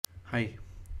Hi.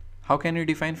 How can you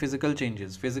define physical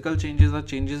changes? Physical changes are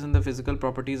changes in the physical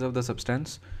properties of the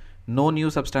substance. No new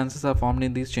substances are formed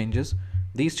in these changes.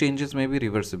 These changes may be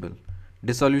reversible.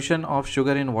 Dissolution of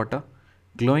sugar in water,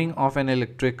 glowing of an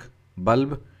electric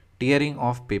bulb, tearing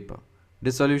of paper.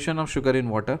 Dissolution of sugar in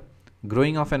water,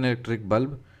 glowing of an electric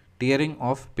bulb, tearing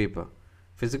of paper.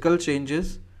 Physical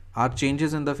changes are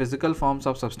changes in the physical forms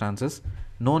of substances.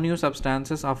 No new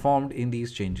substances are formed in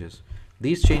these changes.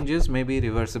 These changes may be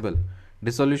reversible.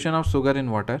 Dissolution of sugar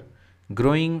in water,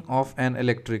 growing of an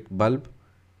electric bulb,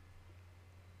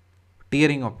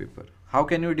 tearing of paper. How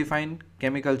can you define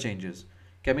chemical changes?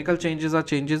 Chemical changes are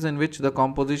changes in which the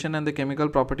composition and the chemical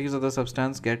properties of the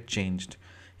substance get changed.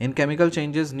 In chemical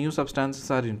changes, new substances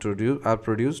are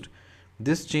produced.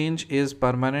 This change is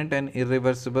permanent and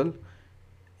irreversible.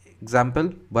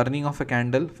 Example: burning of a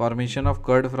candle, formation of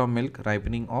curd from milk,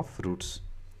 ripening of fruits.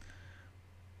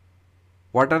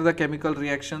 What are the chemical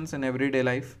reactions in everyday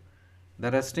life?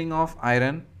 The rusting of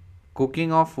iron,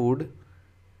 cooking of food,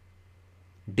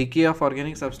 decay of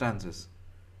organic substances.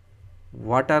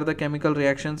 What are the chemical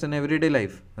reactions in everyday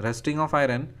life? Rusting of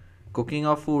iron, cooking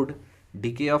of food,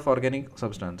 decay of organic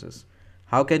substances.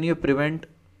 How can you prevent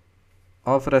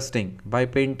of rusting? By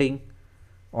painting,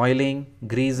 oiling,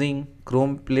 greasing,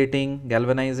 chrome plating,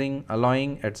 galvanizing,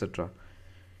 alloying, etc.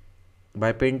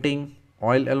 By painting,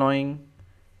 oil alloying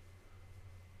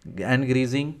and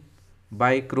greasing,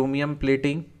 by chromium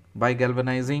plating, by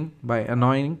galvanizing, by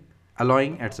alloying,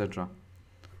 etc.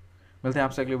 मिलते हैं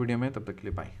आपसे अगले video में, तब तक के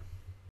लिए bye.